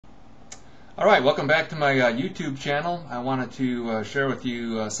Alright, welcome back to my YouTube channel. I wanted to share with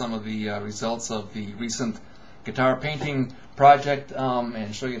you some of the results of the recent guitar painting project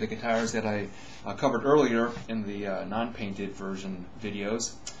and show you the guitars that I covered earlier in the non-painted version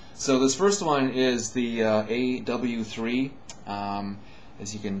videos. So this first one is the AW3.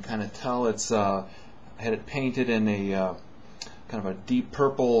 As you can kind of tell, it's I had it painted in a kind of a deep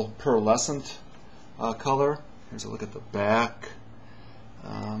purple pearlescent color. Here's a look at the back.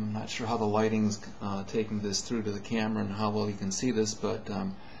 I'm not sure how the lighting's taking this through to the camera and how well you can see this, but I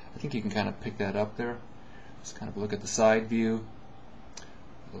think you can kind of pick that up there. Just kind of look at the side view,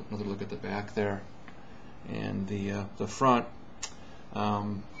 another look at the back there, and the front.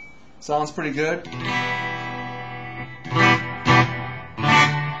 Sounds pretty good.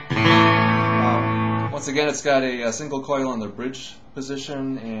 Once again, it's got a single coil in the bridge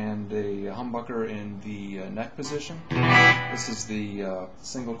position and a humbucker in the neck position. This is the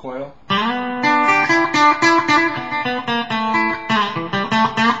single coil.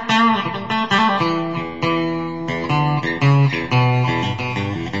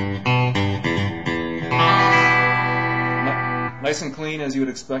 Nice and clean, as you would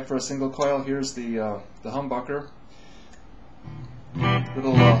expect for a single coil. Here's the humbucker.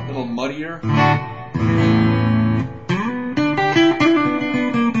 Little muddier.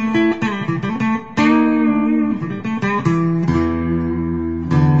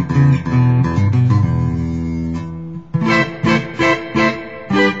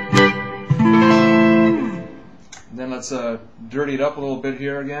 Then let's dirty it up a little bit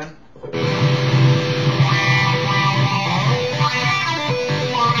here again.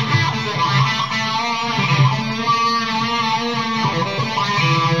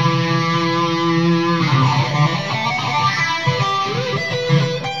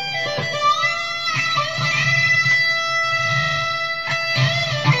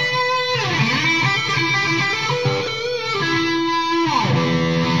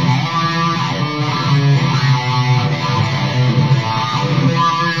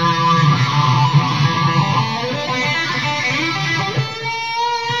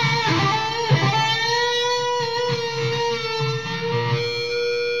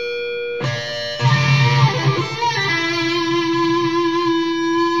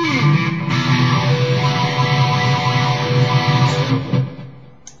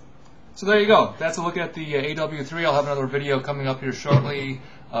 So there you go. That's a look at the AW3. I'll have another video coming up here shortly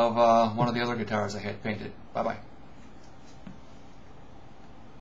of one of the other guitars I had painted. Bye-bye.